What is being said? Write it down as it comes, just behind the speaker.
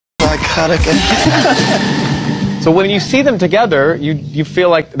psychotic. So when you see them together, you feel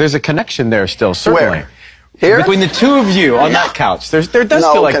like there's a connection there still, certainly. Where? Here? Between the two of you on that couch. There does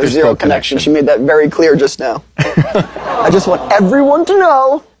feel like there's zero connection. She made that very clear just now. I just want everyone to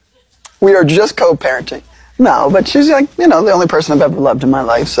know we are just co-parenting. No, but she's like, you know, the only person I've ever loved in my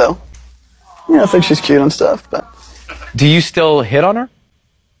life, so, you know, I think she's cute and stuff, but. Do you still hit on her?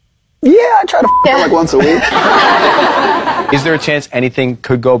 Yeah, I try to her like once a week. Is there a chance anything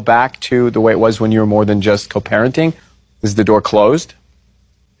could go back to the way it was when you were more than just co-parenting? Is the door closed?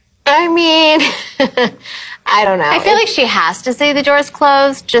 I mean, I don't know. I feel like she has to say the door's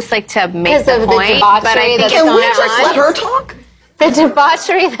closed just like to make the point. The debauchery but I think Can we just let her talk? The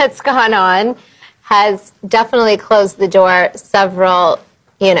debauchery that's gone on has definitely closed the door several,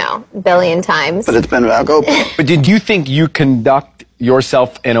 you know, billion times. But it's been back open. But did you think you conduct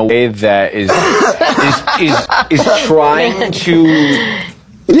yourself in a way that is trying to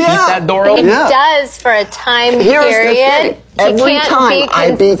keep that door open? He does for a time period. Every time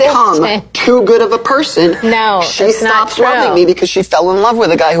I become too good of a person, she stops loving me because she fell in love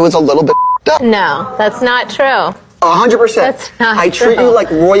with a guy who was a little bit up. No, that's not true. 100%. That's not I treat true. you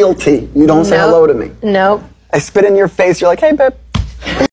like royalty. You don't say hello to me. Nope. I spit in your face. You're like, hey, babe.